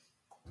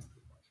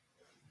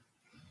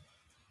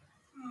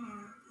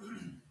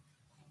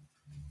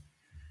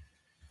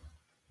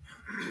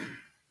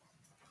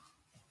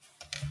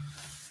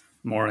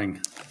Morning.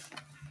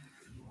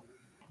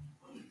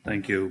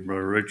 Thank you,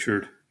 Brother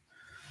Richard.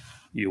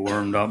 You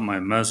warmed up my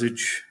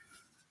message,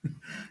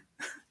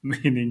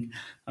 meaning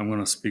I'm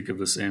going to speak of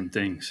the same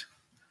things.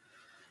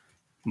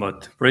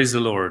 But praise the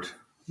Lord,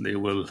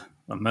 the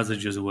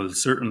messages will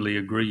certainly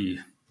agree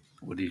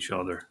with each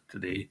other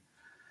today.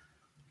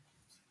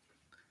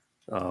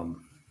 My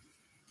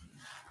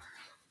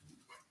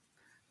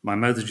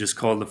message is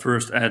called The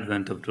First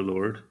Advent of the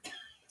Lord.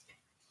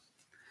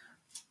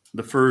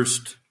 The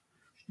first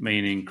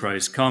meaning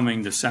Christ's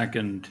coming. The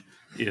second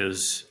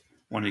is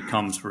when he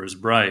comes for his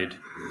bride,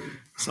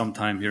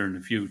 sometime here in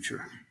the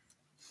future.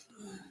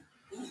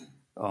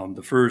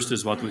 The first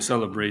is what we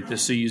celebrate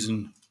this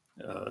season,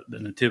 the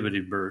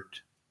Nativity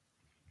birth.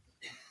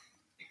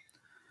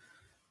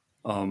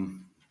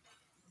 So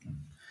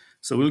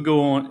we'll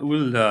go on,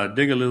 we'll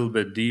dig a little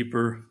bit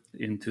deeper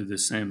into the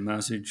same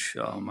message.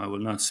 I will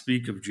not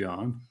speak of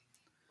John,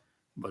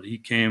 but he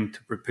came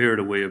to prepare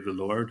the way of the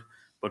Lord.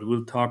 But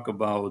we'll talk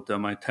about,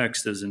 my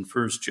text is in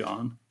 1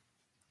 John,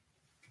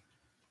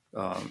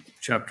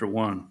 chapter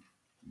 1.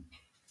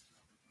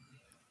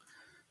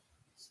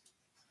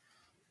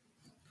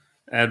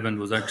 Advent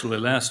was actually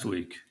last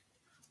week,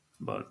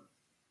 but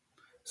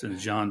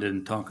since John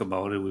didn't talk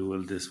about it, we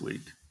will this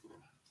week.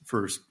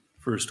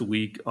 First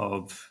week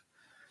of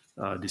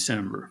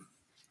December,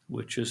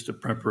 which is the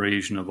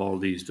preparation of all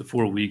the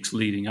 4 weeks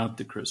leading up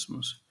to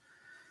Christmas.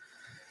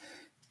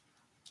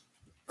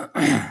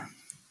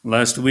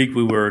 Last week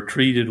we were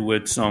treated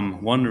with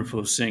some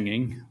wonderful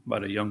singing by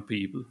the young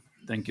people.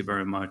 Thank you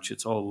very much.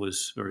 It's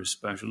always very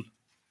special.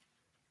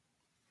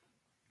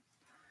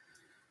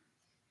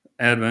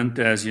 Advent,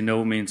 as you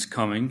know, means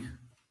coming.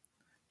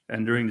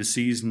 And during the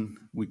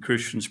season, we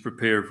Christians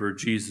prepare for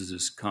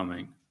Jesus'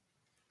 coming.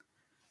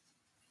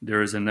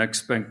 There is an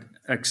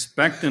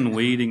expectant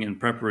waiting and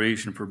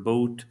preparation for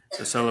both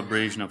the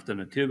celebration of the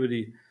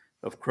Nativity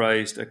of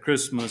Christ at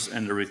Christmas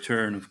and the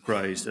return of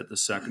Christ at the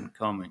second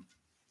coming.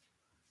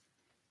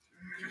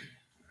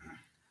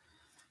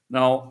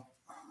 Now,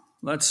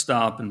 let's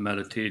stop and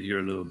meditate here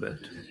a little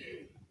bit.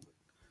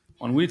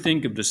 When we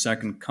think of the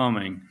second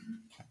coming,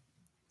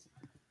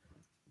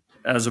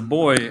 as a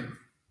boy,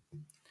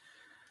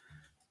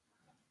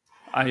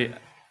 there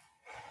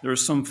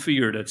was some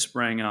fear that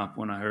sprang up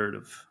when I heard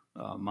of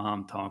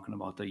Mom talking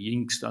about the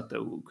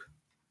Yingstatteug,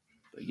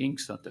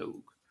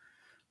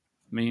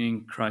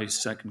 meaning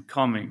Christ's second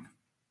coming.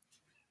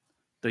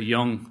 The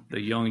young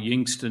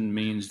Yingston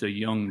means the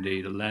young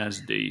day, the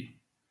last day.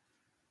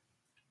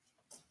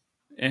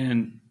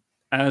 And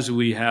as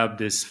we have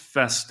this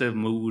festive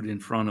mood in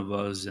front of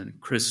us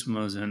and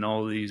Christmas and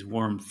all these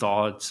warm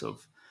thoughts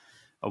of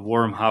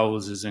warm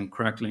houses and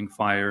crackling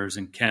fires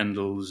and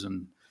candles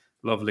and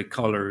lovely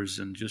colors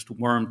and just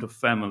warmth of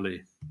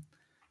family.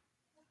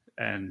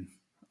 And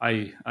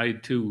I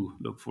too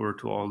look forward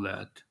to all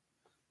that.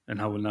 And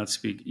I will not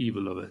speak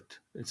evil of it.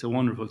 It's a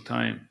wonderful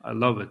time. I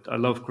love it. I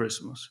love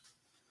Christmas.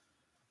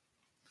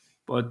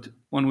 But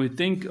when we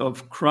think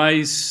of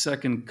Christ's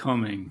second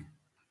coming,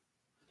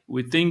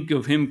 we think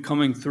of him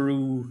coming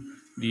through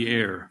the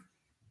air.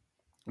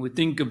 We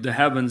think of the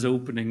heavens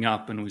opening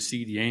up and we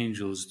see the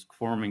angels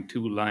forming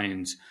two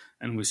lines.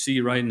 And we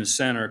see right in the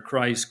center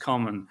Christ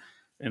coming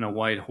in a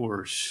white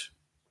horse.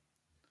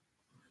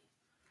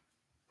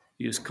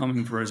 He is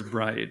coming for his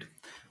bride.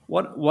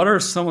 What are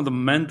some of the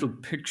mental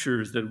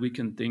pictures that we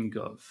can think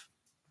of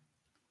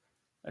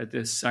at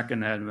this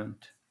second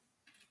Advent?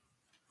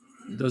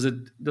 Does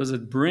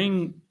it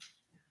bring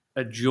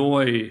a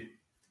joy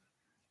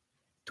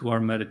to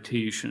our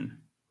meditation?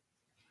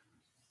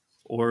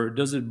 Or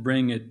does it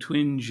bring a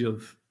twinge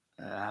of,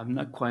 I'm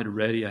not quite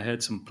ready, I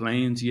had some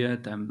plans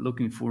yet, I'm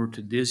looking forward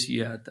to this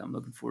yet, I'm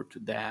looking forward to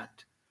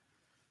that.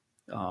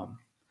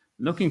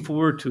 Looking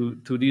forward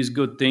to these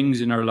good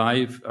things in our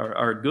life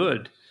are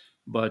good,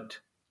 but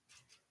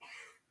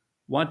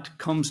what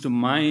comes to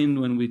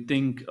mind when we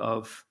think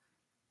of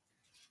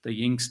the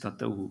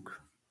Yingstatteug,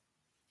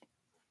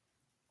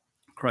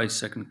 Christ's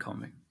second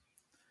coming?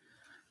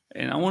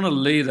 And I want to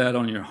lay that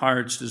on your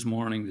hearts this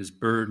morning, this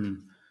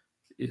burden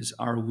is,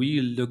 are we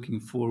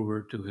looking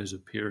forward to his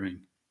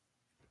appearing?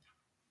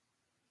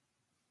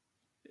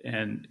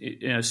 And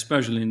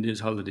especially in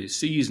this holiday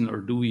season,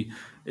 or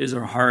is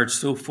our heart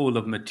so full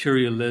of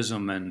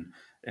materialism and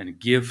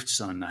gifts,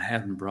 and I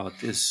haven't brought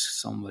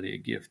somebody a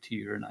gift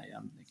here, and I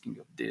am thinking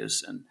of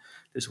this, and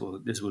this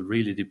will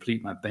really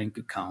deplete my bank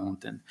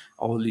account, and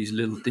all these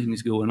little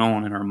things going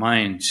on in our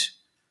minds,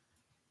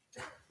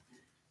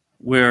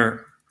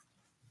 where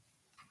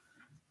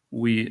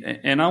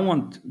I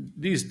want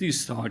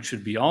these thoughts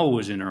should be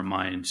always in our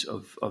minds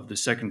of the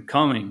second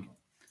coming.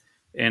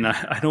 And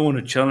I don't want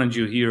to challenge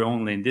you here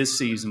only in this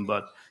season,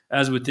 but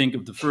as we think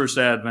of the first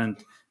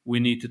Advent, we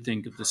need to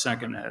think of the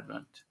second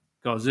Advent.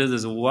 Because this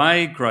is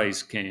why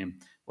Christ came,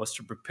 was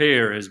to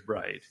prepare his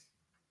bride.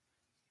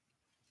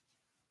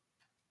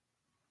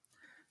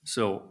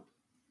 So,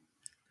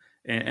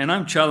 and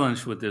I'm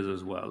challenged with this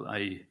as well.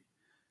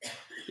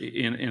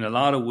 In a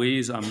lot of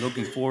ways, I'm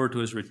looking forward to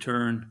his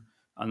return.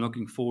 I'm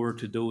looking forward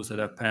to those that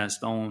have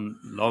passed on,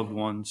 loved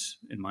ones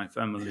in my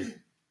family.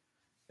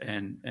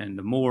 And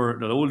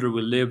the older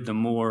we live, the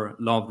more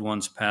loved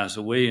ones pass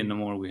away, and the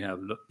more we have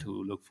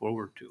to look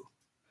forward to.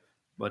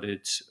 But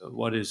it's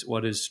what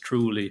is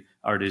truly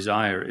our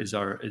desire is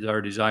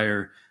our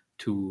desire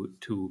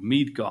to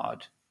meet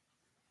God,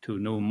 to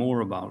know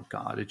more about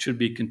God. It should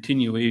be a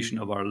continuation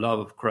of our love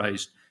of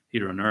Christ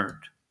here on earth.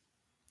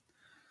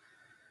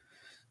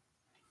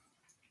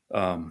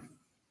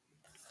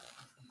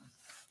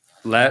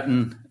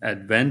 Latin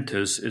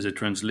Adventus is a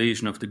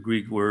translation of the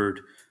Greek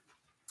word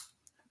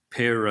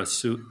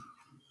parousia,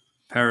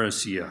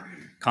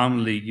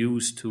 commonly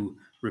used to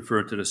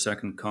refer to the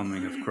second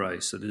coming of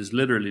Christ. So this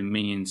literally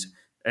means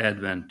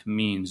Advent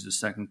means the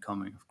second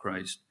coming of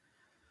Christ.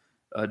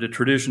 The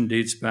tradition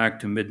dates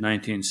back to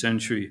mid-19th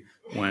century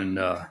when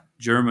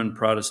German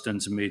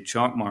Protestants made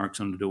chalk marks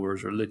on the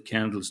doors or lit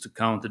candles to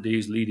count the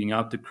days leading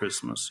up to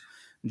Christmas.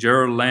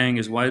 Gerald Lang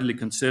is widely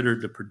considered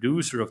the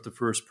producer of the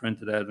first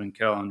printed Advent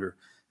calendar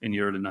in the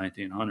early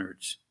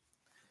 1900s.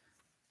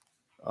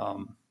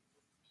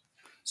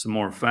 Some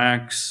more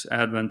facts.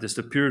 Advent is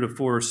the period of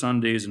 4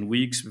 Sundays and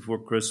weeks before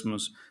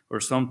Christmas, or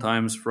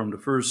sometimes from the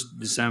 1st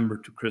December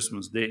to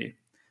Christmas Day.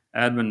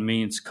 Advent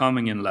means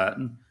coming in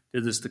Latin.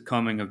 It is the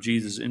coming of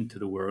Jesus into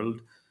the world.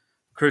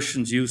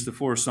 Christians use the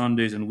 4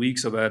 Sundays and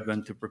weeks of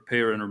Advent to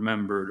prepare and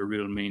remember the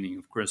real meaning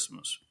of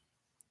Christmas.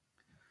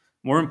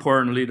 More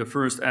importantly, the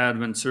first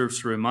Advent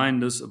serves to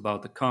remind us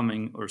about the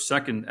coming or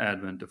second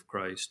Advent of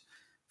Christ.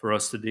 For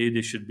us today,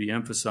 this should be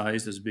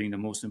emphasized as being the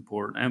most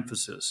important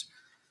emphasis.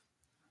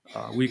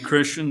 We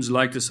Christians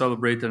like to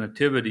celebrate the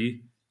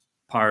nativity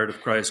part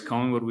of Christ's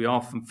coming, but we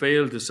often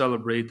fail to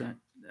celebrate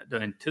the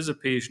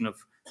anticipation of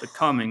the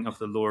coming of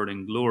the Lord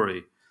in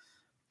glory.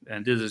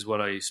 And this is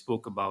what I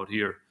spoke about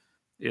here,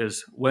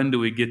 is when do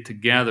we get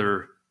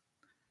together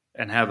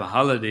and have a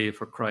holiday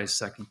for Christ's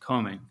second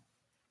coming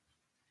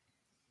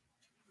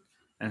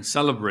and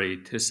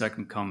celebrate his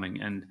second coming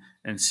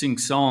and sing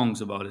songs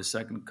about his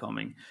second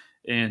coming.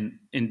 And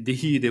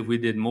indeed, if we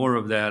did more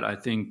of that, I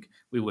think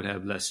we would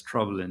have less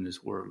trouble in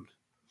this world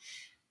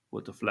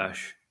with the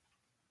flesh.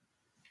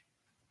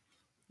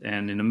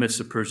 And in the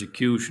midst of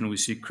persecution, we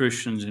see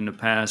Christians in the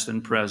past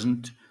and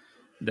present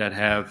that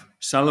have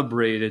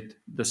celebrated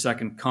the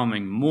second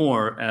coming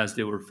more as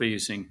they were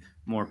facing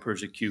more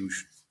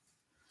persecution.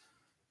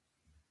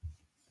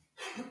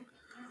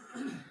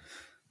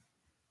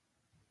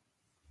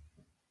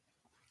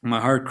 My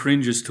heart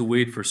cringes to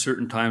wait for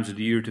certain times of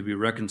the year to be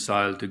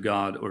reconciled to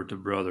God or to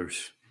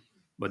brothers.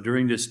 But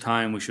during this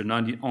time, we should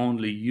not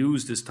only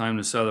use this time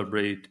to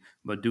celebrate,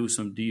 but do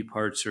some deep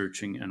heart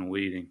searching and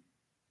waiting.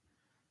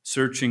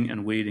 Searching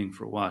and waiting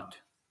for what?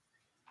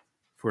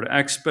 For the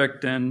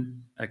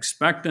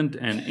expectant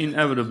and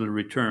inevitable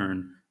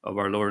return of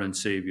our Lord and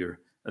Savior,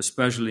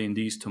 especially in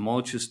these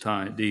tumultuous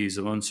days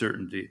of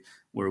uncertainty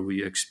where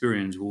we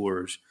experience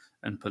wars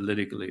and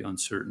political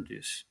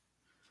uncertainties.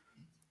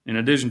 In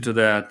addition to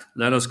that,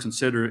 let us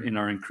consider in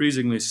our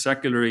increasingly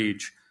secular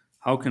age,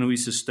 how can we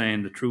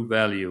sustain the true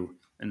value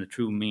and the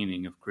true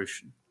meaning of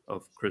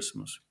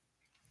Christmas?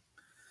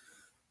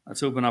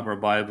 Let's open up our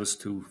Bibles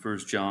to 1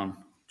 John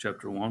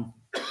chapter 1.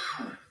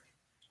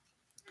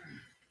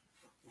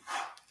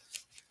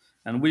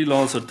 And we'll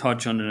also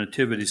touch on the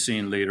nativity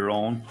scene later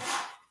on,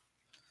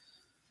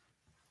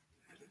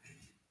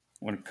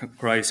 when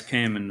Christ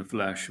came in the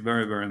flesh.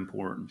 Very, very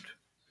important.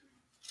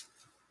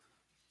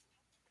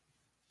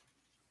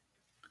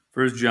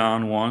 1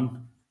 John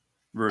 1,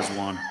 verse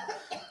 1.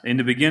 In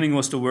the beginning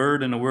was the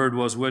Word, and the Word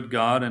was with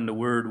God, and the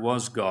Word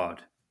was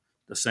God.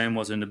 The same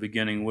was in the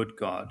beginning with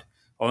God.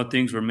 All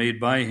things were made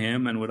by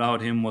him, and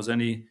without him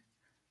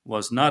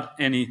was not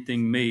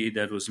anything made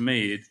that was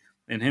made.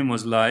 In him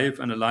was life,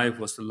 and the life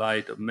was the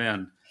light of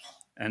men.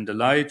 And the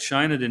light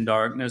shined in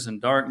darkness,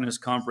 and darkness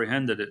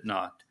comprehended it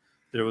not.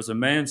 There was a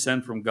man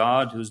sent from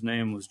God, whose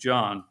name was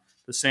John.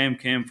 The same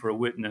came for a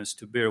witness,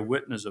 to bear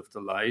witness of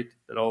the light,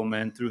 that all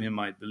men through him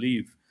might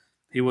believe.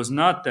 He was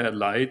not that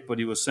light, but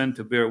he was sent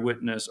to bear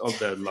witness of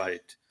that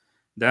light.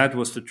 That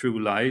was the true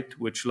light,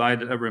 which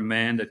lighted every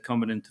man that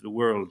cometh into the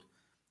world.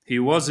 He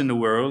was in the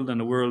world, and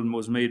the world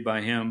was made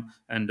by him,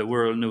 and the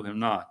world knew him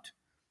not.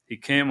 He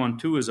came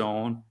unto his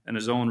own, and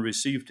his own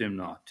received him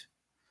not.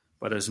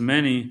 But as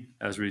many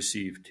as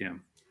received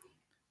him,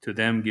 to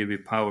them gave he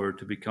power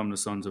to become the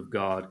sons of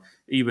God,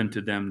 even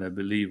to them that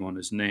believe on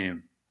his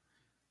name.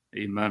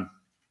 Amen.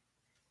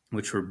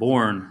 Which were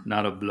born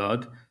not of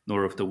blood,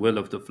 nor of the will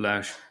of the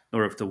flesh,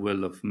 nor of the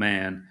will of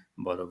man,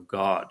 but of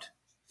God.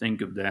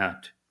 Think of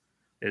that.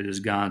 It is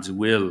God's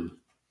will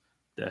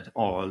that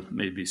all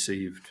may be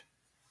saved.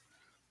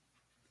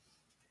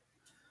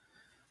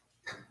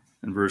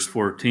 In verse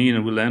 14,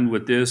 and we'll end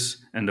with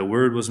this, and the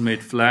Word was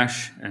made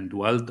flesh and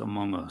dwelt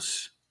among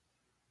us.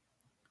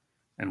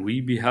 And we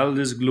beheld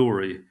his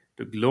glory,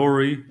 the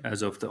glory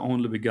as of the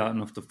only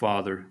begotten of the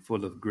Father,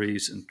 full of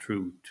grace and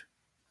truth.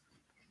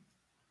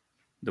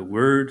 The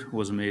Word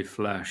was made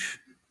flesh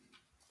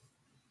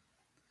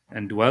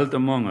and dwelt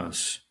among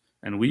us,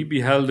 And we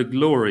beheld the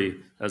glory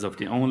as of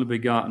the only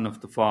begotten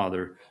of the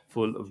Father,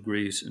 full of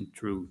grace and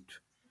truth.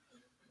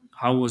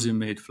 How was he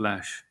made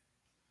flesh?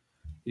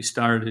 He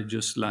started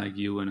just like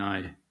you and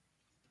I.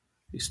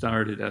 He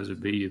started as a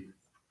babe.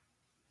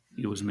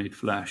 He was made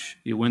flesh.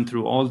 He went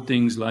through all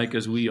things like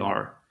as we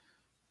are,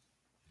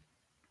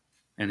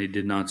 and he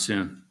did not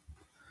sin.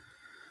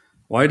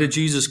 Why did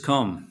Jesus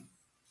come?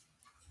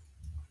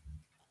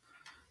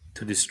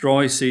 To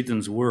destroy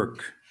Satan's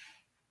work.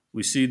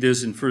 We see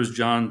this in 1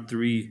 John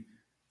 3,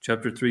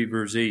 chapter 3,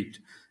 verse 8.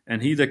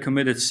 And he that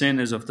committeth sin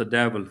is of the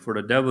devil, for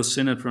the devil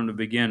sinned from the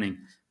beginning.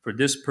 For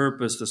this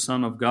purpose the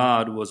Son of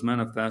God was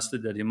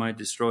manifested, that he might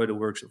destroy the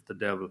works of the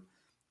devil.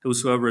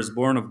 Whosoever is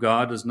born of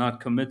God does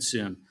not commit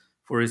sin,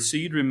 for his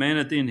seed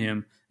remaineth in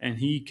him, and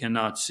he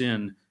cannot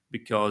sin,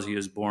 because he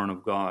is born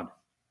of God.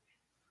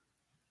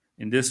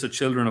 In this the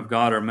children of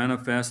God are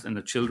manifest, and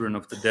the children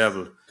of the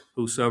devil.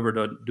 Whosoever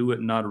doeth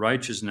not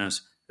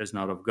righteousness is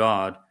not of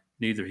God,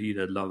 neither he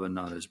that loveth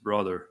not his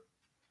brother.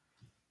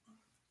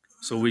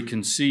 So we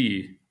can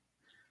see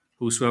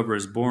whosoever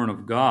is born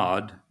of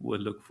God will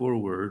look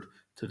forward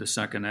to the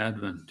second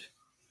advent.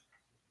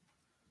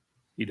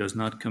 He does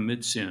not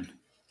commit sin,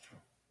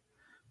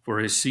 for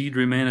his seed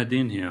remaineth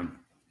in him.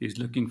 He's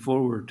looking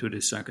forward to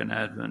the second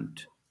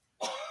advent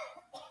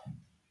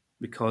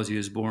because he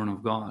is born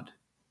of God.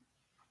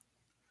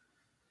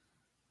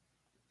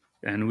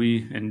 And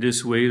we, in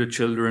this way, the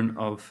children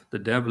of the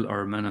devil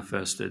are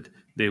manifested.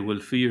 They will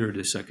fear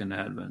the second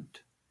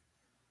advent.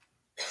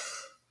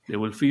 They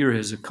will fear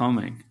his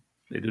coming.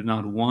 They do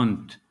not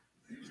want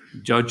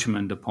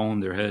judgment upon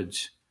their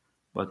heads.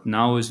 But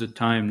now is the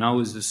time, now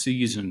is the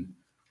season.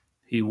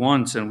 He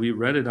wants, and we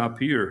read it up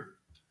here,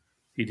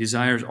 he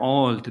desires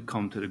all to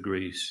come to the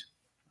grace,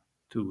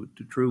 to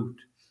truth.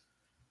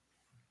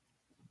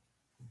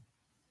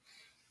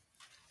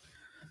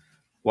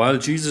 While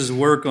Jesus'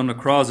 work on the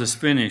cross is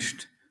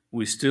finished,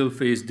 we still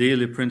face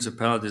daily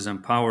principalities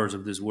and powers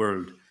of this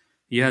world.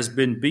 He has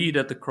been beat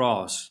at the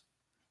cross,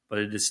 but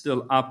it is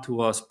still up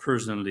to us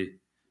personally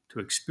to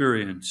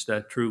experience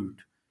that truth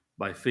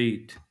by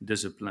faith,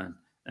 discipline,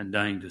 and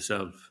dying to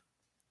self.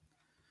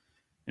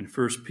 In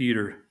 1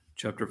 Peter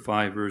chapter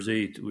 5, verse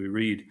 8, we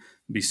read,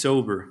 Be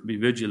sober, be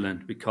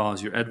vigilant,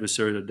 because your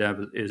adversary the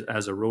devil is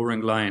as a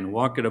roaring lion,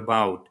 walketh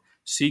about,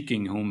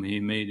 seeking whom he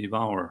may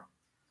devour.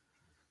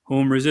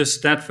 Whom resist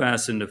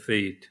steadfast in the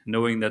faith,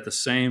 knowing that the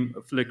same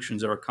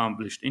afflictions are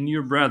accomplished in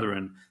your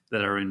brethren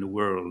that are in the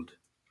world.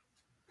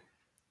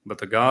 But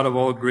the God of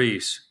all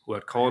grace, who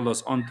hath called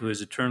us unto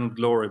his eternal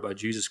glory by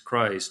Jesus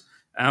Christ,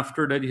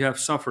 after that ye have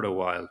suffered a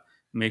while,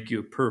 make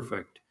you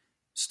perfect,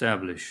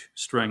 establish,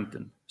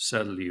 strengthen,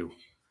 settle you.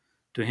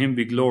 To him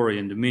be glory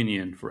and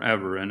dominion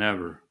forever and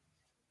ever.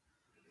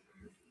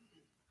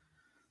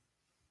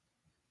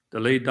 The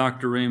late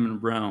Dr.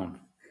 Raymond Brown,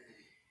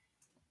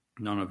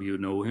 none of you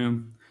know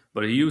him,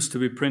 but he used to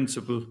be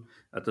principal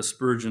at the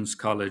Spurgeon's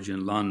College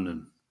in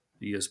London.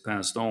 He has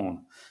passed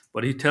on.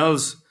 But he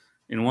tells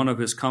in one of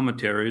his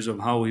commentaries of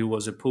how he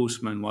was a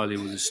postman while he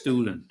was a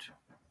student.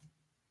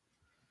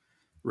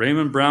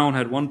 Raymond Brown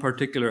had one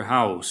particular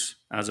house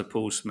as a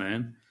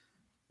postman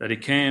that he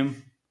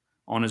came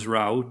on his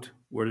route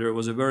where there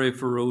was a very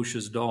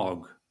ferocious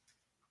dog.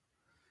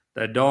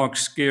 That dog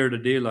scared the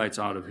daylights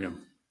out of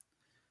him.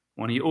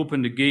 When he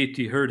opened the gate,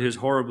 he heard his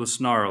horrible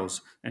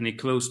snarls, and he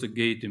closed the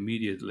gate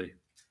immediately.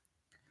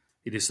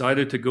 He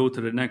decided to go to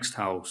the next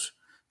house,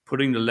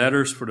 putting the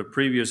letters for the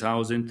previous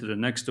house into the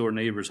next door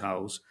neighbor's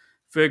house,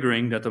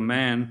 figuring that the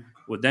man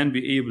would then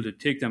be able to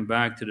take them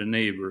back to the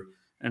neighbor,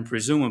 and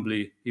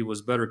presumably he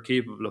was better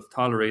capable of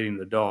tolerating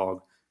the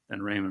dog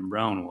than Raymond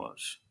Brown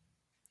was.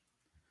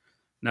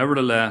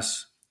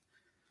 Nevertheless,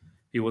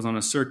 he was on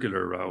a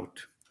circular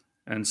route,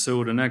 and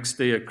so the next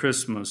day at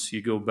Christmas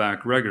he go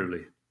back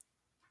regularly.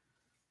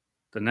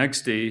 The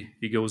next day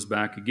he goes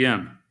back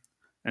again,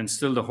 and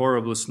still the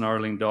horrible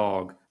snarling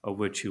dog of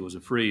which he was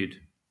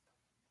afraid.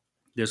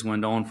 This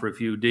went on for a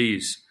few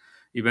days.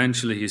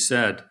 Eventually he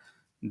said,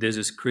 This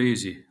is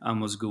crazy, I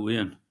must go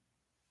in.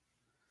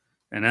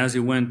 And as he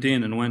went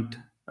in and went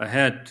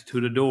ahead to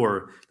the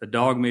door, the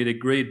dog made a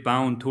great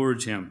bound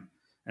towards him,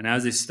 and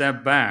as he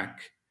stepped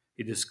back,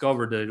 he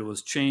discovered that it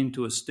was chained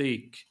to a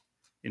stake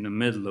in the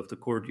middle of the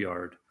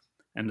courtyard,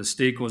 and the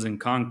stake was in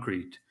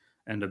concrete,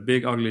 and the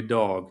big ugly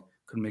dog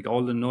could make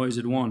all the noise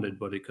it wanted,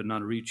 but it could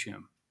not reach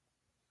him.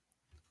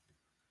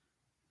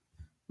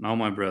 Now,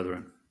 my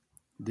brethren,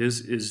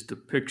 this is the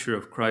picture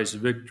of Christ's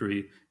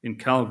victory in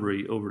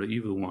Calvary over the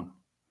evil one.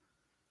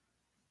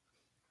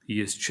 He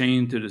is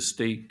chained to the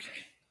stake,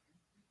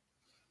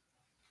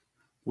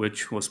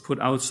 which was put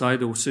outside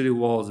the city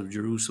walls of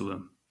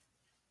Jerusalem.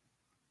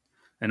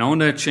 And on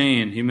that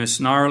chain, he may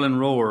snarl and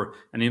roar,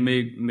 and he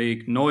may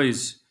make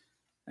noise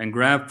and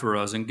grab for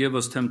us and give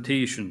us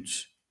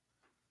temptations.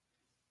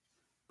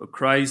 But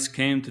Christ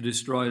came to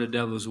destroy the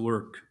devil's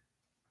work.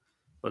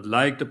 But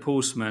like the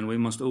postman, we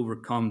must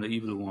overcome the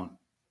evil one.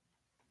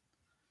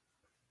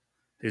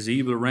 His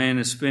evil reign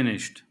is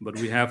finished, but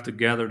we have to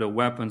gather the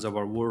weapons of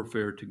our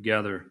warfare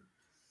together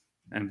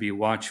and be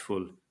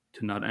watchful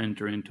to not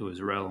enter into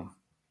his realm.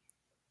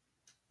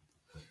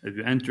 If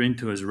you enter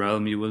into his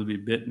realm, you will be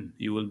bitten,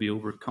 you will be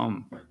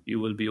overcome, you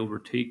will be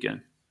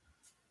overtaken.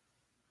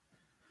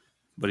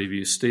 But if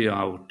you stay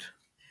out,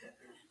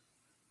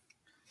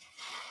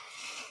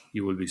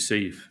 you will be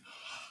safe.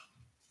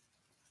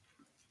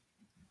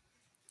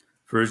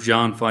 1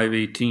 John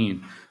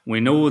 5:18. We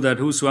know that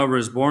whosoever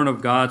is born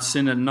of God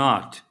sinneth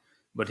not,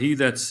 but he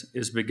that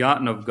is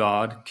begotten of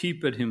God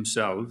keepeth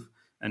himself,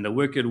 and the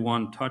wicked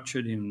one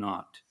toucheth him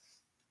not.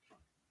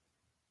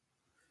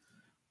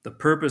 The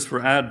purpose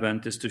for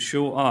Advent is to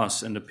show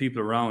us and the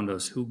people around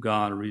us who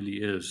God really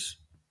is.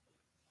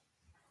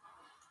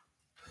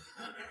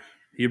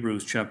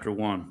 Hebrews chapter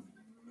 1,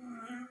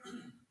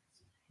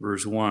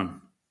 verse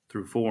 1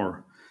 through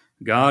 4.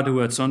 God,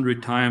 who at sundry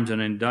times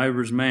and in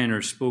divers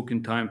manners spoke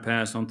in time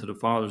past unto the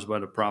fathers by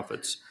the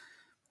prophets,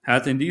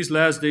 hath in these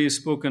last days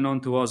spoken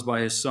unto us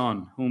by his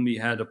Son, whom he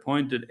had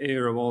appointed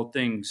heir of all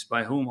things,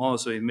 by whom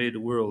also he made the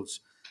worlds,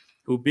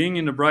 who being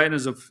in the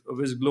brightness of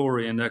his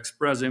glory and the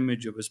express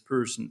image of his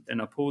person,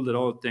 and upholdeth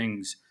all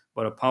things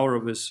by the power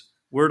of his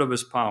word of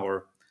his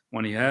power,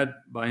 when he had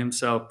by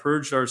himself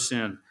purged our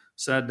sin,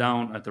 sat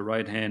down at the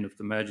right hand of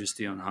the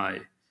majesty on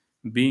high,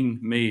 being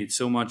made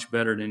so much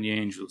better than the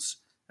angels,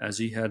 as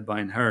he had by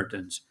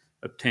inheritance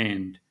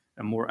obtained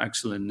a more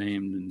excellent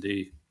name than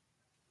they.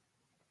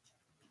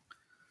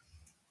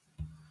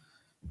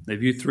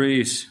 If you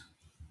trace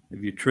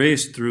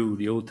through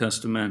the Old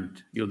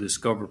Testament, you'll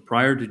discover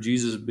prior to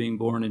Jesus being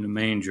born in a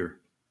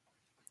manger,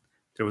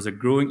 there was a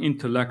growing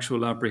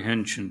intellectual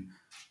apprehension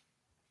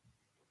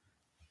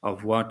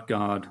of what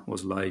God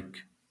was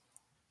like.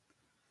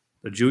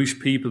 The Jewish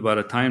people, by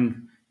the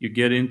time you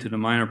get into the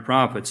minor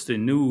prophets, they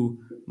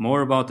knew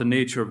more about the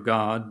nature of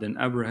God than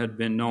ever had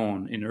been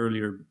known in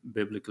earlier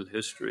biblical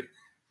history.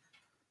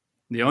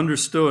 They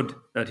understood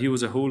that he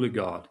was a holy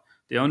God.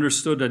 They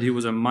understood that he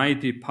was a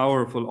mighty,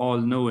 powerful,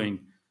 all-knowing.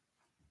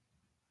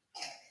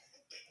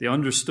 They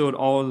understood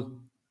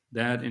all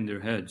that in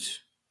their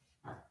heads,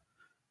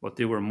 but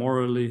they were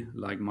morally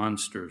like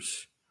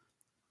monsters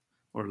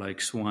or like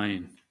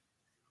swine.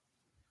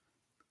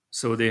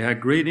 So they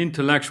had great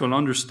intellectual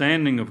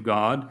understanding of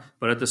God,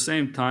 but at the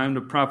same time, the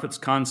prophets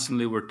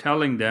constantly were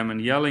telling them and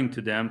yelling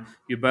to them,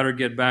 you better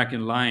get back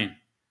in line.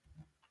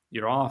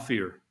 You're off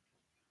here.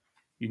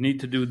 You need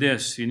to do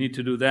this. You need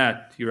to do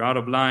that. You're out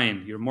of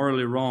line. You're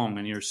morally wrong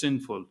and you're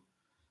sinful.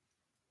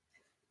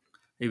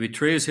 If we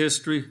trace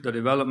history, the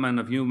development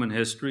of human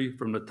history,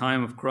 from the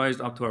time of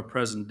Christ up to our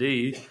present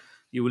day,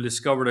 you will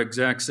discover the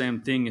exact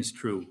same thing is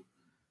true.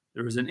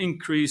 There is an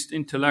increased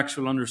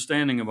intellectual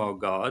understanding about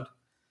God,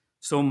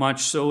 so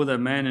much so that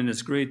man in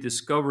his great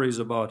discoveries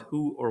about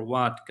who or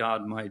what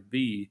God might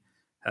be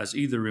has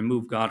either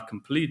removed God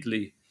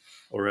completely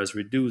or has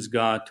reduced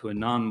God to a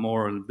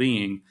non-moral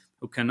being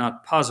who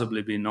cannot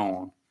possibly be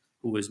known,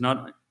 who is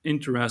not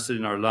interested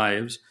in our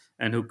lives,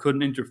 and who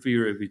couldn't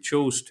interfere if he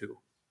chose to.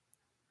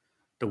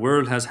 The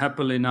world has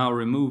happily now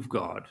removed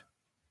God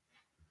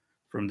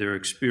from their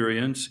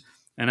experience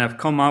and have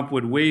come up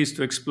with ways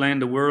to explain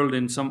the world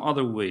in some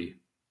other way,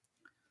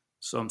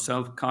 some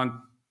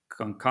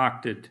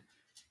self-concocted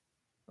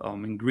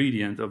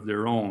ingredient of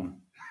their own.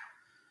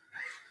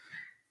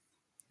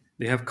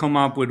 They have come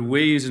up with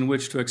ways in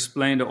which to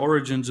explain the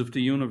origins of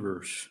the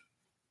universe,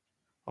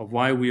 of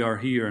why we are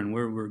here and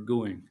where we're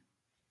going.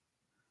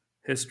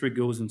 History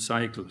goes in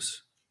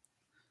cycles.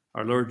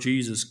 Our Lord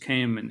Jesus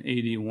came in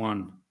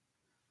 81,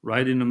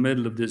 right in the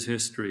middle of this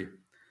history,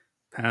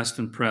 past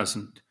and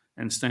present,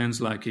 and stands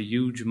like a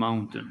huge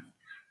mountain,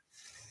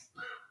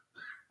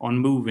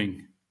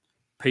 unmoving,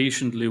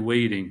 patiently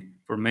waiting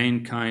for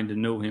mankind to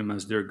know him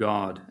as their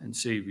God and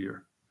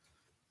Savior.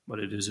 But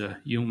it is a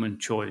human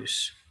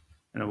choice,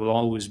 and it will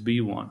always be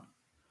one.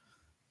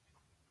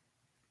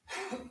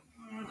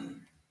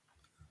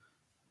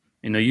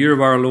 In the year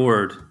of our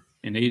Lord,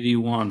 in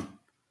 81,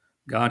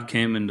 God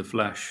came in the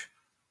flesh.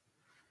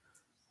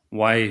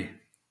 Why?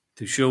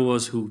 To show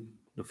us who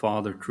the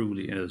Father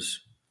truly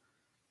is.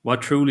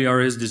 What truly are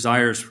his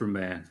desires for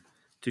man.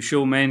 To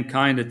show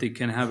mankind that they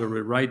can have a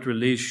right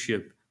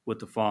relationship with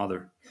the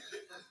Father.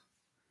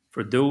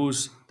 For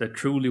those that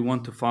truly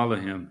want to follow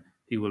him,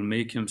 he will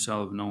make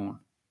himself known.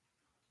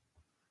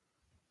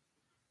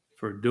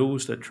 For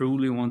those that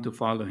truly want to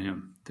follow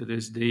him, to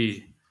this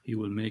day, he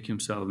will make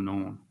himself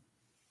known.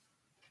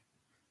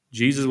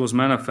 Jesus was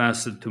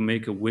manifested to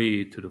make a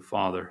way to the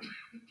Father.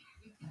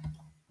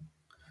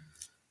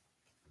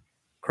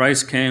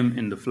 Christ came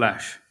in the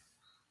flesh.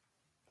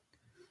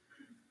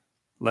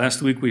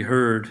 Last week we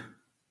heard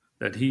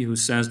that he who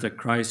says that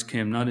Christ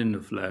came not in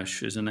the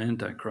flesh is an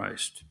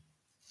antichrist.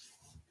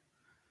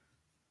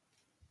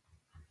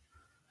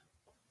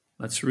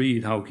 Let's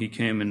read how he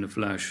came in the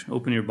flesh.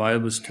 Open your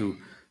Bibles to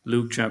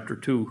Luke chapter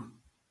 2.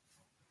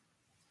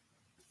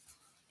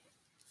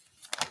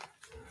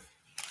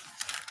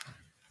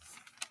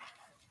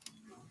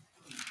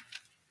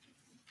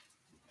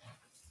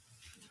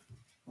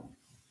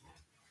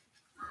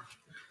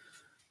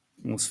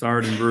 We'll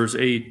start in verse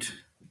 8.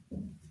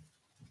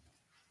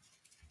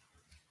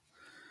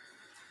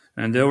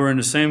 And there were in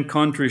the same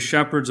country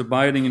shepherds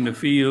abiding in the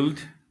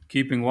field,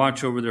 keeping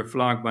watch over their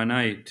flock by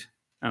night.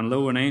 And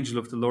lo, an angel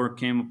of the Lord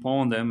came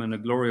upon them, and the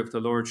glory of the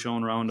Lord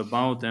shone round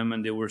about them,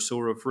 and they were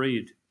sore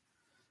afraid.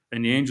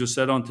 And the angel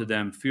said unto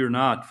them, Fear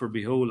not, for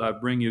behold, I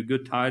bring you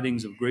good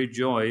tidings of great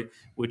joy,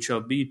 which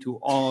shall be to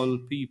all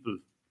people.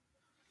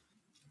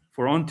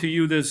 For unto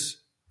you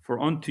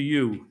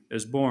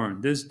is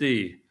born this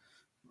day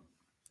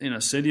in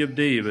a city of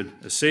David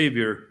a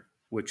Savior,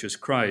 which is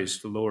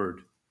Christ the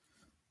Lord.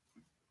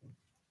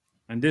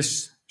 And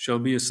this shall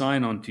be a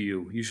sign unto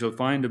you. You shall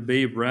find a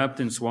babe wrapped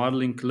in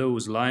swaddling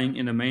clothes, lying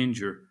in a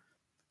manger.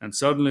 And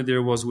suddenly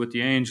there was with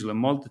the angel a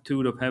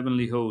multitude of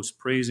heavenly hosts,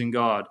 praising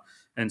God,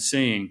 and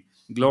saying,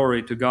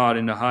 Glory to God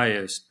in the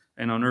highest,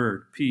 and on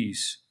earth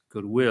peace,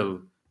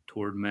 goodwill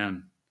toward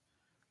men.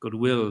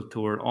 Goodwill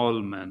toward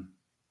all men.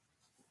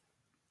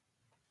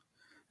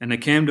 And it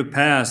came to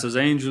pass, as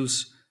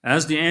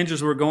the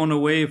angels were gone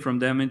away from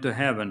them into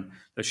heaven,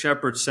 the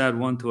shepherds said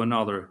one to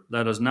another,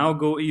 Let us now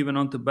go even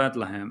unto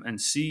Bethlehem,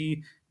 and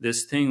see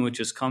this thing which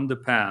is come to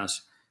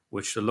pass,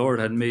 which the Lord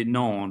had made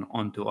known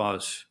unto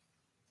us.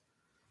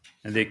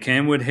 And they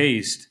came with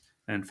haste,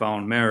 and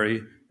found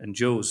Mary and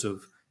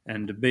Joseph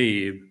and the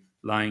babe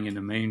lying in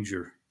a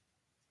manger.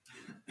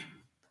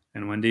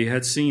 And when they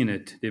had seen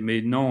it, they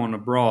made known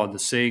abroad the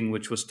saying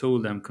which was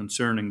told them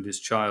concerning this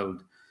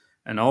child.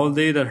 And all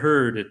they that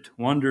heard it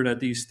wondered at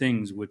these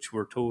things which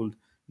were told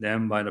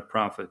them by the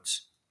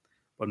prophets.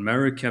 But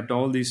Mary kept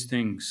all these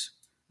things,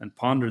 and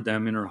pondered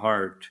them in her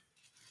heart.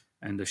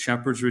 And the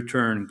shepherds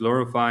returned,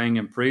 glorifying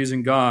and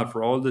praising God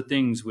for all the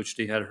things which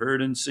they had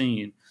heard and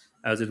seen,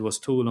 as it was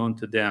told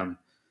unto them.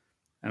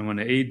 And when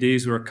the 8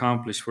 days were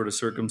accomplished for the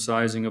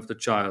circumcising of the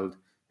child,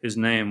 his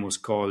name was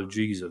called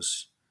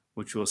Jesus,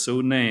 which was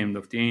so named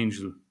of the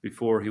angel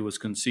before he was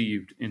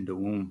conceived in the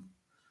womb.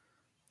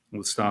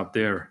 We'll stop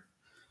there.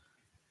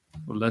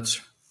 Well, let's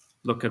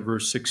look at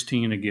verse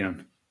 16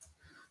 again.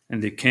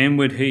 And they came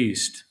with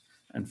haste,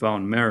 and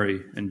found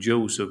Mary and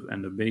Joseph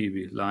and the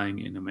baby lying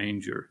in a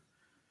manger.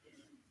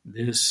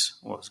 This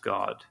was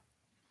God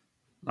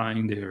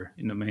lying there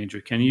in the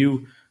manger. Can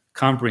you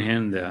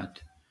comprehend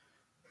that?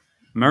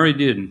 Mary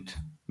didn't.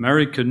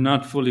 Mary could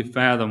not fully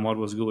fathom what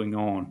was going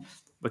on,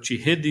 but she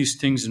hid these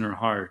things in her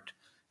heart,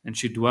 and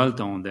she dwelt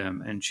on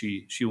them, and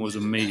she was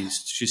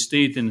amazed. She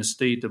stayed in a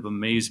state of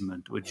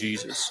amazement with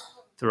Jesus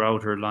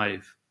throughout her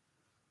life.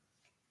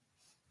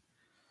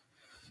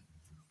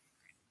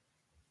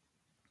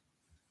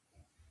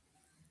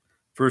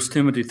 1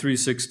 Timothy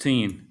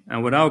 3:16,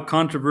 and without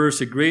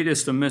controversy, great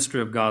is the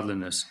mystery of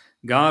godliness.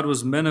 God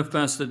was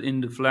manifested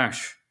in the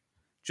flesh,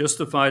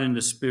 justified in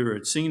the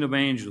spirit, seen of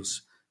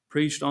angels,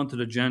 preached unto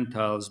the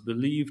Gentiles,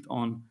 believed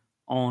on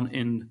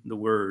in the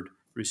word,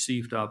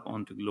 received up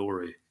unto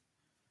glory.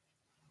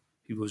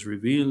 He was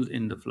revealed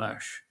in the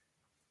flesh.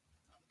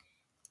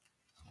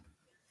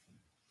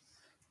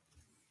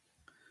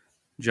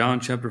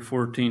 John chapter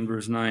 14,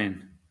 verse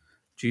 9.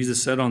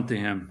 Jesus said unto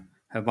him,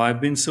 Have I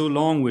been so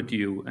long with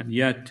you, and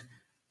yet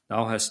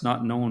thou hast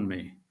not known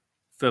me,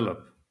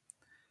 Philip?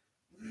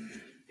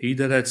 He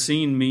that hath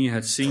seen me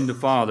hath seen the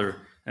Father,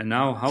 and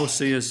now how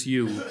sayest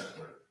you,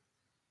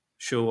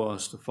 Show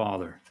us the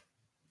Father?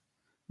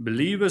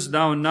 Believest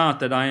thou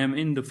not that I am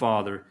in the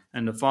Father,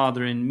 and the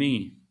Father in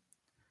me?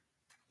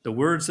 The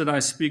words that I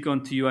speak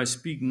unto you, I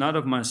speak not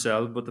of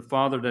myself, but the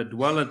Father that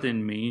dwelleth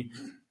in me,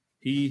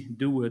 he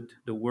doeth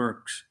the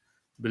works.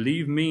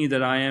 Believe me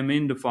that I am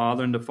in the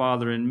Father, and the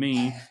Father in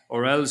me,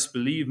 or else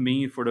believe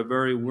me for the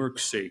very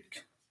work's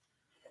sake.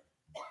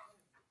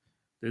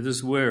 This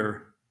is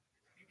where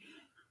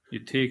you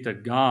take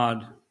that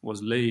God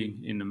was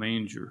laying in the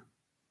manger.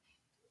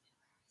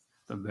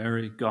 The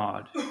very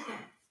God.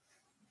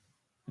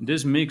 And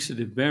this makes it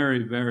a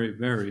very, very,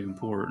 very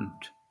important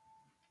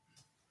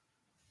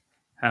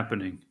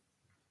happening.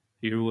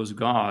 Here was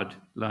God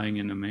lying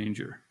in the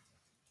manger.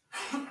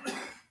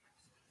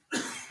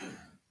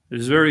 It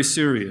is very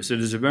serious. It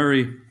is a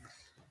very,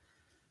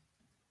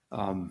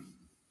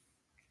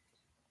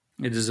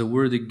 it is a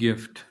worthy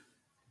gift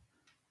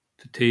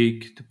to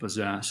take, to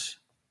possess,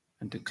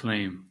 and to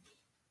claim.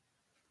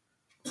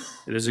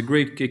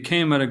 It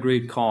came at a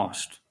great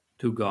cost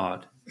to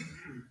God,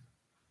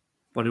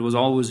 but it was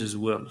always His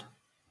will.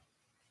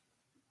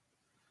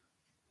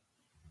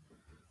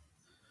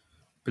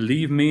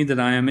 Believe me that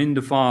I am in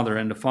the Father,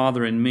 and the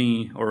Father in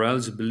me, or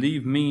else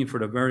believe me for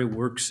the very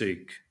work's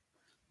sake.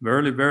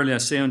 Verily, verily, I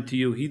say unto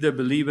you, he that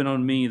believeth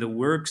on me, the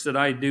works that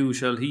I do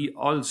shall he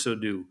also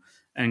do,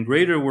 and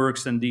greater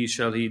works than these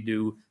shall he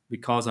do,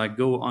 because I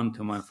go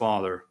unto my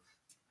Father.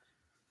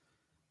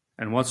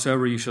 And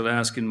whatsoever you shall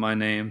ask in my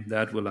name,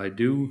 that will I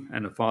do,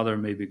 and the Father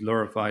may be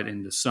glorified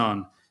in the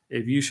Son.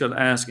 If you shall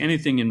ask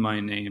anything in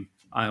my name,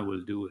 I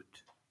will do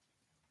it.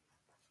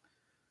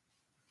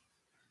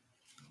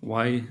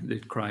 Why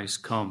did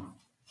Christ come?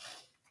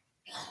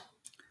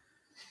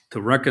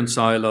 To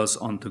reconcile us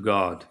unto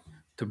God,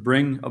 to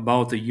bring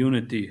about the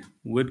unity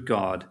with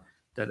God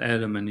that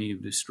Adam and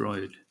Eve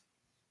destroyed.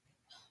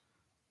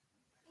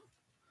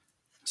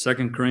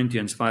 2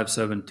 Corinthians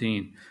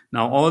 5:17.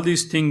 Now all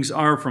these things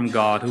are from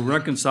God, who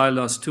reconciled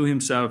us to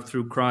himself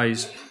through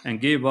Christ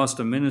and gave us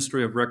the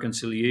ministry of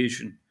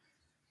reconciliation.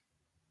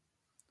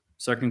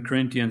 2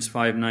 Corinthians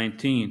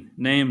 5:19,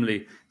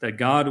 namely, that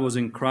God was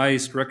in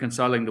Christ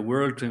reconciling the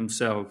world to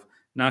himself,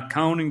 not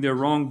counting their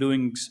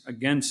wrongdoings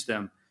against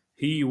them.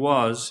 He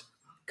was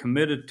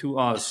committed to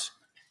us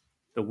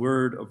the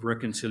word of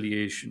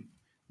reconciliation.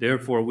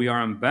 Therefore, we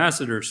are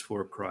ambassadors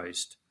for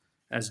Christ,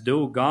 as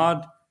though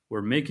God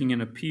were making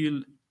an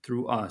appeal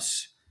through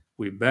us.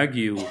 We beg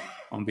you,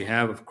 on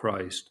behalf of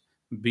Christ,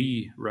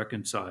 be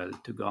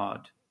reconciled to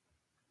God.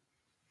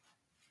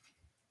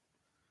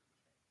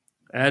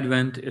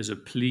 Advent is a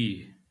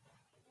plea.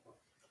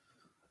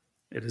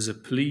 It is a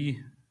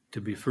plea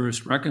to be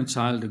first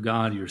reconciled to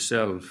God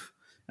yourself,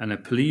 and a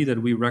plea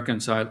that we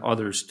reconcile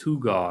others to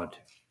God.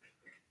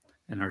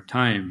 And our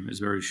time is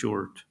very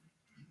short.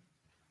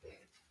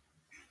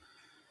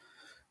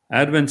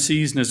 Advent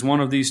season is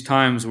one of these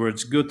times where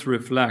it's good to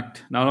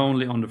reflect not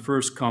only on the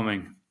first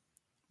coming,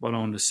 but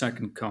on the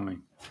second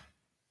coming,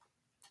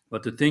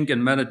 but to think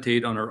and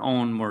meditate on our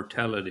own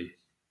mortality.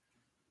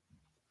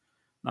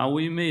 Now,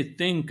 we may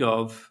think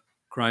of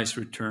Christ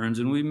returns,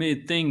 and we may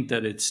think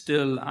that it's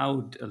still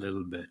out a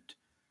little bit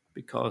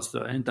because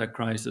the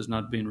Antichrist has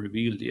not been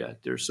revealed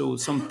yet. There's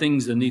some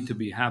things that need to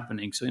be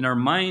happening. So in our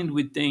mind,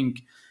 we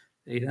think,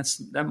 hey,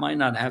 that might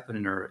not happen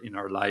in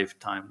our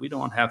lifetime. We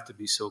don't have to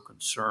be so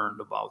concerned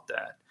about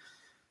that.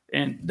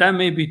 And that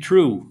may be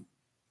true.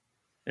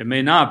 It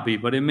may not be,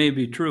 but it may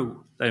be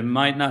true. That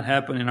might not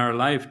happen in our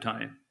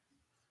lifetime.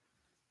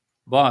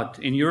 But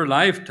in your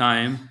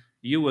lifetime,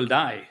 you will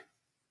die.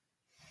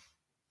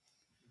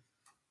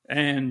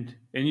 And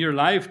in your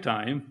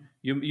lifetime,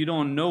 you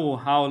don't know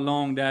how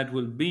long that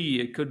will be.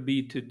 It could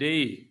be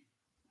today.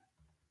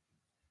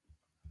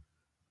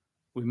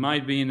 We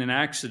might be in an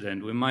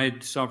accident. We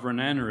might suffer an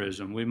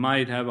aneurysm. We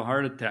might have a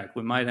heart attack.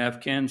 We might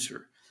have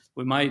cancer.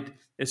 We might,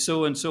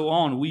 so and so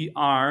on. We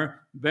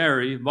are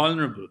very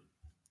vulnerable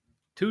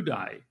to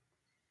die.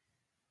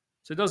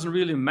 So it doesn't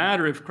really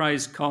matter if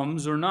Christ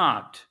comes or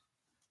not.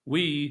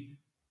 We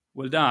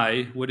will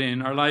die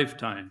within our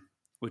lifetime,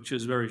 which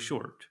is very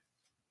short.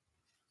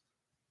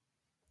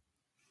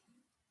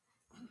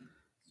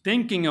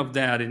 Thinking of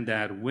that in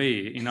that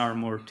way, in our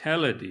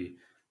mortality,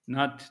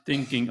 not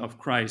thinking of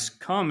Christ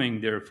coming,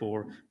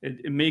 therefore,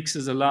 it makes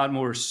us a lot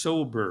more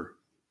sober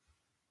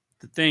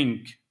to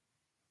think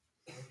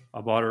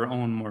about our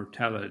own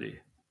mortality.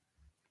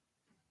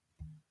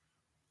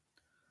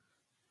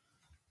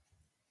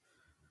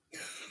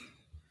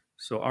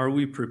 So are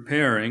we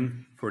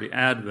preparing for the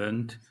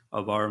advent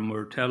of our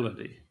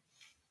mortality?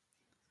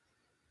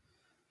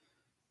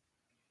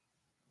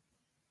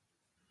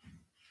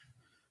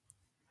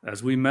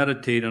 As we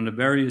meditate on the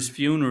various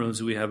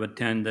funerals we have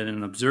attended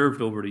and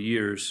observed over the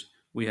years,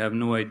 we have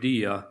no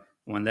idea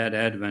when that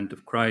advent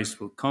of Christ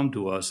will come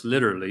to us,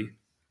 literally,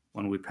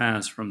 when we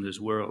pass from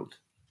this world.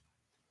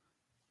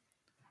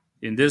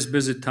 In this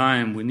busy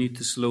time, we need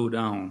to slow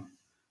down.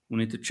 We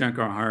need to check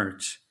our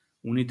hearts.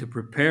 We need to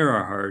prepare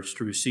our hearts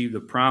to receive the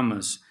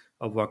promise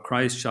of what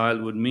Christ's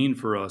child would mean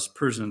for us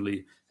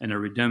personally and a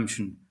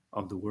redemption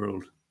of the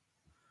world.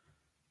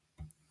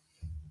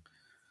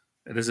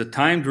 It is a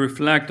time to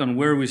reflect on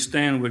where we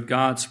stand with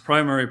God's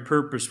primary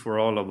purpose for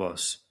all of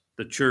us,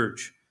 the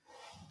church,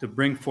 to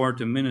bring forth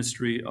the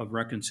ministry of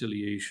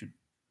reconciliation,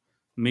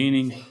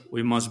 meaning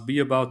we must be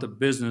about the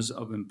business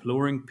of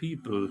imploring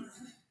people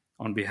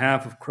on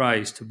behalf of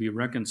Christ to be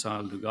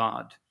reconciled to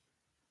God.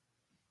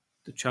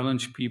 To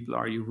challenge people,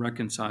 are you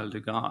reconciled to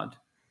God?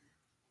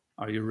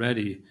 Are you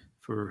ready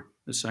for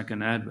the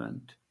second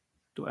advent?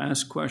 To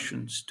ask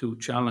questions, to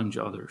challenge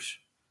others.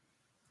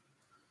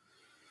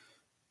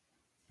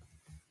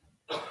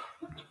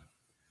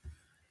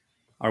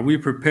 Are we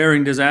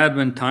preparing this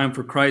Advent time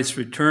for Christ's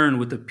return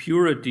with the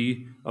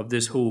purity of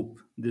this hope,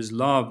 this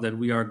love that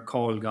we are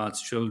called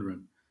God's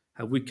children?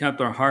 Have we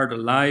kept our heart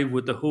alive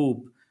with the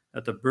hope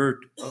that the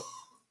birth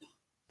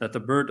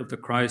of the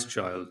Christ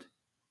child?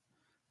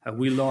 Have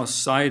we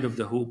lost sight of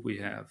the hope we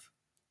have?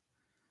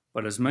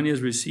 But as many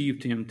as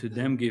received him, to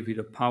them gave he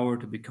the power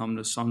to become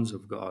the sons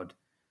of God,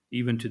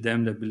 even to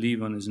them that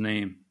believe on his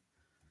name.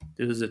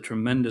 This is a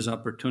tremendous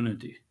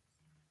opportunity,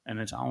 and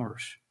it's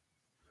ours.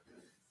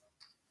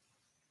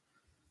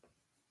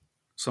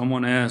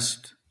 Someone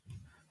asked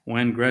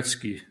Wayne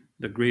Gretzky,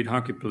 the great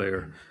hockey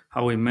player,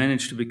 how he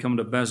managed to become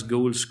the best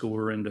goal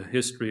scorer in the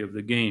history of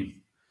the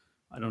game.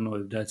 I don't know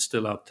if that's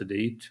still up to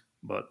date,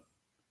 but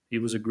he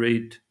was a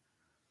great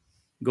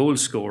goal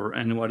scorer.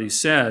 And what he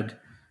said,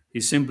 he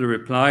simply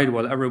replied,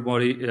 while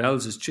everybody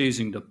else is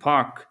chasing the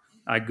puck,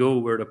 I go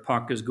where the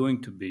puck is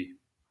going to be.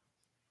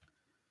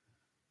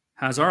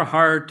 Has our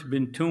heart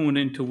been tuned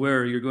into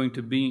where you're going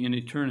to be in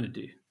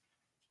eternity?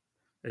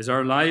 Is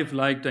our life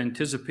like the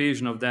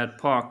anticipation of that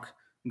puck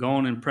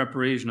gone in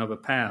preparation of a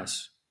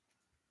pass?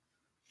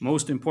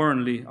 Most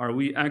importantly, are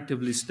we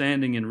actively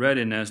standing in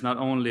readiness not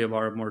only of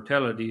our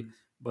mortality,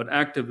 but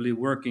actively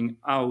working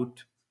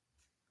out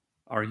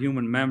our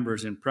human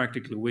members in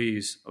practical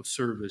ways of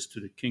service to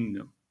the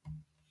kingdom?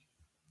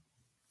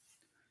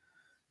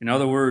 In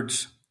other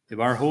words, if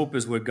our hope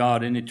is with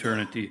God in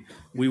eternity,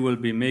 we will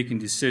be making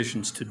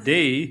decisions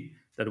today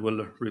that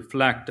will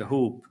reflect the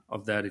hope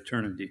of that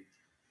eternity.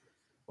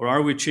 Or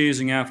are we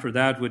chasing after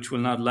that which will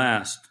not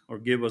last or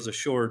give us a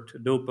short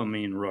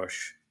dopamine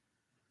rush?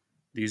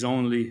 These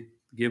only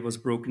give us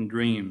broken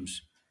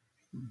dreams,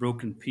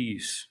 broken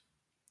peace,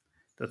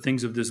 the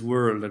things of this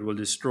world that will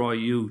destroy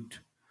youth,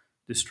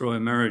 destroy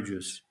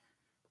marriages,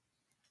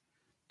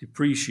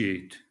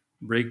 depreciate,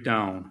 break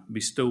down,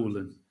 be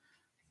stolen,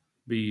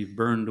 be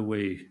burned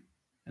away,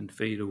 and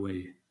fade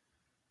away.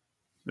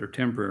 They're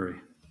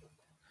temporary.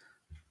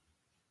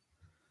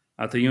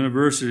 At the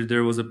university,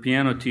 there was a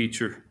piano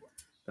teacher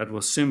that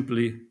was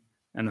simply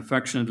and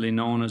affectionately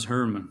known as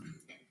Herman.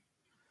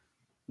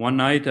 One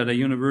night at a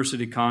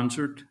university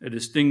concert, a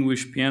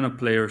distinguished piano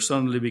player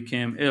suddenly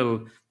became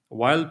ill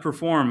while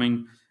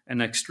performing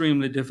an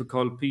extremely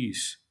difficult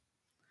piece.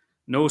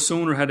 No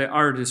sooner had the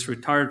artist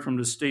retired from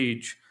the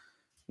stage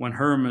when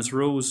Hermes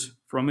rose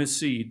from his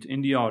seat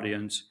in the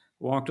audience,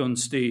 walked on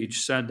stage,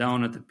 sat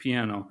down at the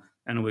piano,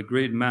 and with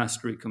great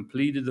mastery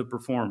completed the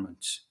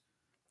performance.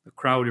 The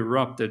crowd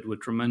erupted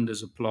with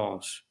tremendous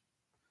applause.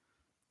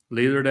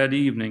 Later that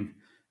evening,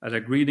 at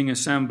a greeting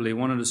assembly,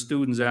 one of the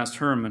students asked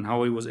Herman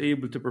how he was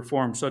able to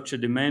perform such a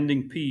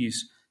demanding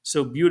piece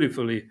so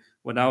beautifully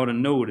without a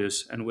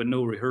notice and with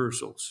no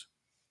rehearsals.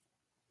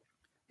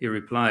 He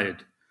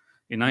replied,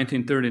 "In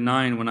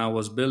 1939, when I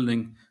was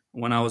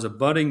a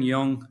budding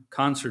young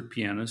concert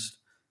pianist,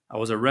 I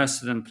was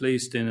arrested and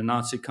placed in a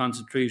Nazi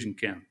concentration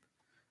camp.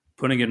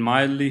 Putting it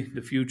mildly,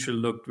 the future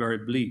looked very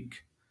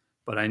bleak.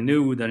 But I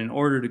knew that in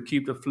order to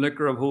keep the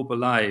flicker of hope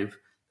alive,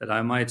 that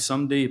I might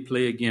someday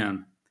play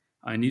again,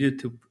 I needed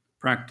to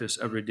practice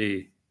every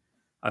day.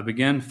 I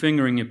began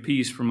fingering a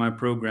piece from my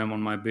program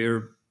on my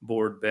bare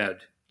board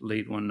bed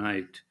late one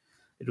night.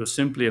 It was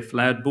simply a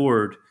flat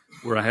board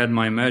where I had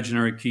my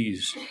imaginary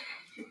keys.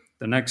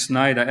 The next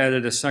night I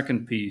added a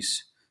second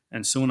piece,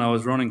 and soon I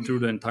was running through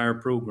the entire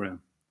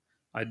program.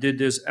 I did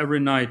this every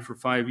night for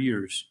 5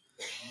 years.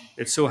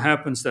 It so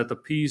happens that the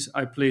piece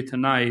I play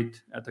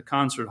tonight at the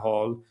concert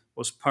hall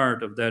was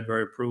part of that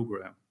very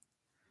program.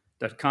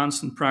 That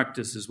constant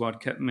practice is what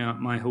kept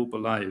my hope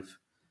alive.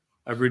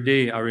 Every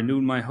day I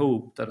renewed my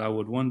hope that I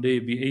would one day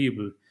be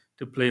able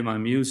to play my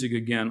music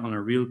again on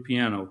a real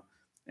piano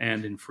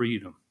and in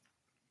freedom."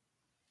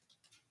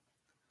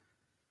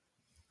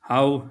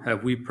 How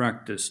have we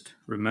practiced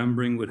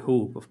remembering with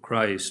hope of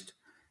Christ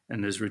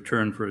and his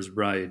return for his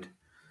bride?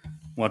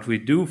 What we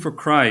do for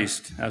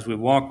Christ as we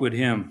walk with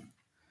him,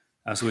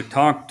 as we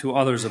talk to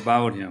others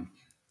about him,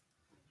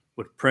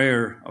 with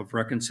prayer of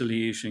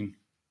reconciliation,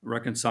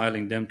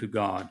 reconciling them to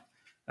God,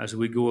 as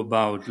we go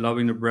about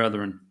loving the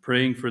brethren,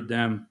 praying for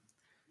them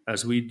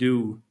as we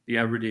do the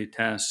everyday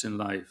tasks in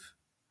life.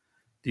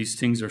 These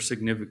things are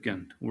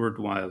significant,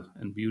 worthwhile,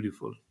 and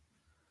beautiful.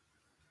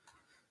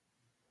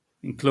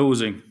 In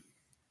closing,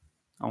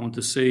 I want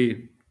to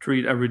say,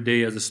 treat every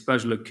day as a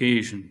special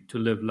occasion to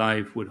live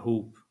life with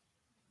hope,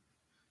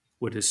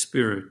 with his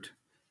Spirit,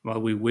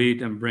 while we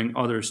wait and bring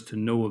others to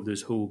know of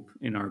this hope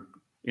in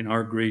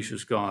our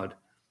gracious God.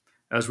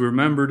 As we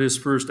remember this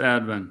first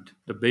Advent,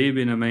 the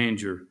baby in a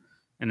manger,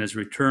 and his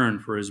return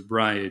for his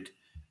bride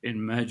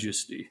in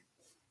majesty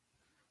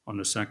on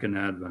the second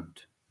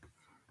Advent.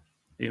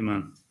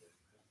 Amen.